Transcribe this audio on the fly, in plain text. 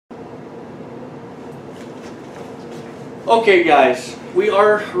Okay guys, we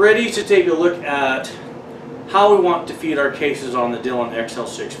are ready to take a look at how we want to feed our cases on the Dillon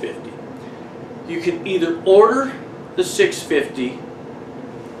XL650. You can either order the 650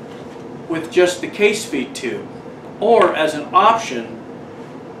 with just the Casefeed tube, or as an option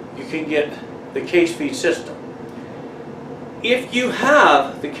you can get the Casefeed system. If you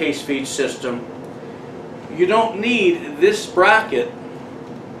have the Casefeed system, you don't need this bracket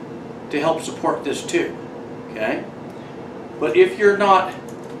to help support this tube, okay? But if you're not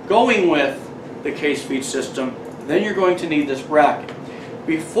going with the Casefeed system, then you're going to need this bracket.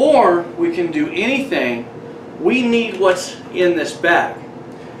 Before we can do anything, we need what's in this bag.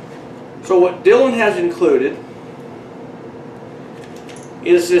 So what Dillon has included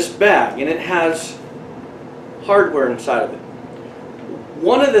is this bag, and it has hardware inside of it.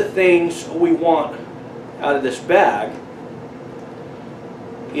 One of the things we want out of this bag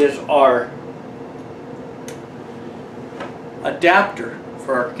is our adapter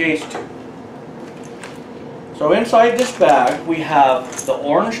for our case tube. So inside this bag we have the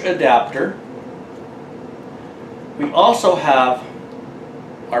orange adapter. We also have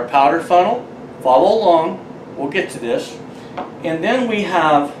our powder funnel. Follow along, we'll get to this. And then we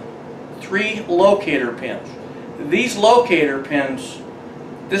have 3 locator pins. These locator pins,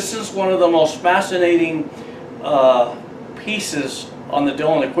 this is one of the most fascinating pieces on the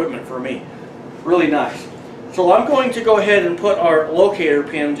Dillon equipment for me. Really nice. So I'm going to go ahead and put our locator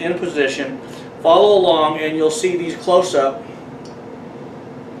pins in position. Follow along and you'll see these close up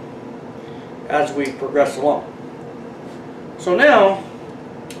as we progress along. So now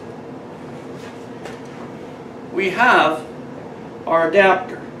we have our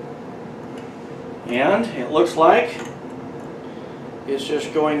adapter, and it looks like it's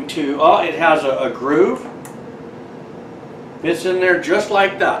just going to, it has a groove. It's in there just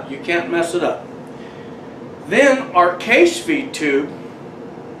like that. You can't mess it up. Then our Casefeed tube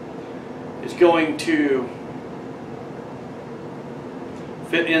is going to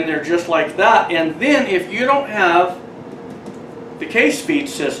fit in there just like that. And then if you don't have the Casefeed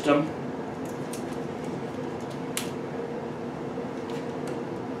system,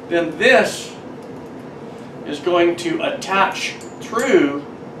 then this is going to attach through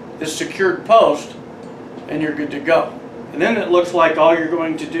this secured post and you're good to go. And then it looks like all you're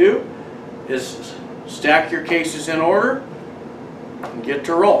going to do is stack your cases in order and get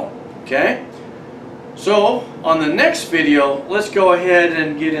to roll. Okay? So on the next video, let's go ahead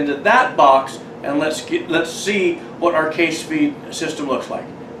and get into that box and let's see what our Casefeed system looks like.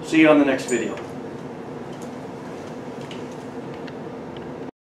 See you on the next video.